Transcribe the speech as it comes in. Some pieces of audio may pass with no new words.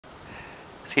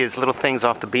See, there's little things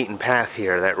off the beaten path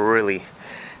here that really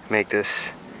make this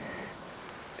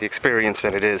the experience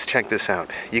that it is. Check this out.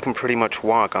 You can pretty much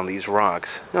walk on these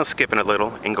rocks, you know, skipping a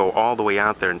little, and go all the way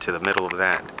out there into the middle of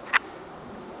that.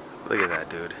 Look at that,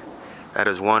 dude. That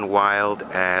is one wild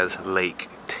as lake.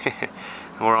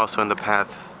 And we're also in the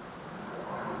path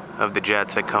of the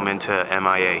jets that come into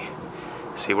MIA.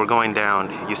 See, we're going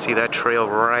down. You see that trail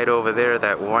right over there,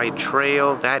 that white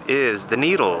trail? That is the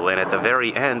Needle. And at the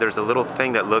very end, there's a little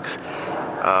thing that looks,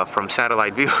 from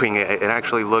satellite viewing, it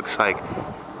actually looks like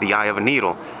the eye of a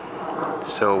needle.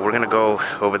 So we're gonna go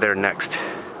over there next.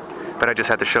 But I just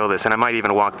had to show this, and I might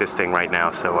even walk this thing right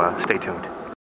now, so stay tuned.